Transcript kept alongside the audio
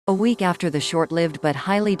A week after the short-lived but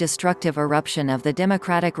highly destructive eruption of the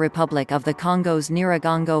Democratic Republic of the Congo's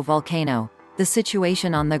Nyiragongo volcano, the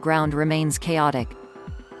situation on the ground remains chaotic.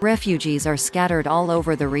 Refugees are scattered all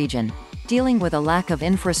over the region, dealing with a lack of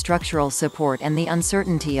infrastructural support and the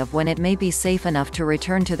uncertainty of when it may be safe enough to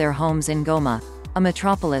return to their homes in Goma, a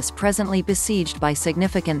metropolis presently besieged by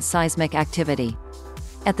significant seismic activity.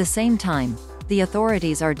 At the same time, the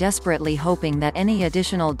authorities are desperately hoping that any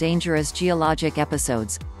additional dangerous geologic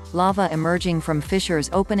episodes, lava emerging from fissures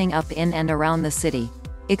opening up in and around the city,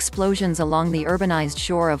 explosions along the urbanized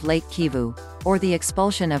shore of Lake Kivu, or the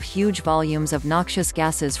expulsion of huge volumes of noxious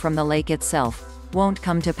gases from the lake itself, won't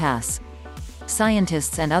come to pass.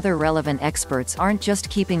 Scientists and other relevant experts aren't just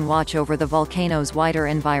keeping watch over the volcano's wider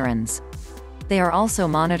environs. They are also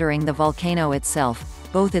monitoring the volcano itself,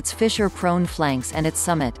 both its fissure-prone flanks and its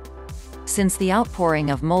summit. Since the outpouring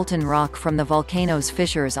of molten rock from the volcano's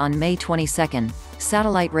fissures on May 22,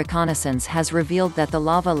 satellite reconnaissance has revealed that the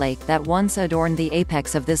lava lake that once adorned the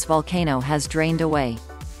apex of this volcano has drained away.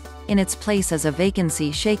 In its place is a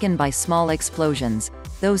vacancy shaken by small explosions,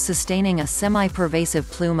 those sustaining a semi-pervasive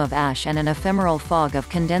plume of ash and an ephemeral fog of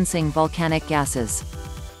condensing volcanic gases.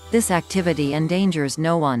 This activity endangers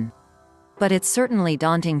no one. But it's certainly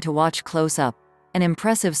daunting to watch close up, an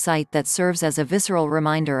impressive sight that serves as a visceral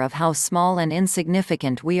reminder of how small and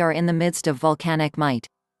insignificant we are in the midst of volcanic might.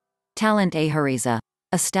 Talent Ahariza,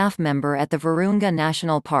 a staff member at the Virunga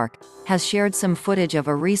National Park, has shared some footage of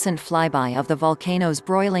a recent flyby of the volcano's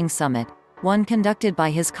broiling summit, one conducted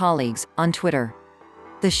by his colleagues, on Twitter.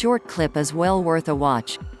 The short clip is well worth a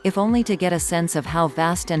watch, if only to get a sense of how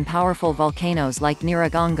vast and powerful volcanoes like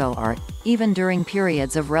Nyiragongo are, even during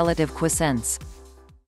periods of relative quiescence.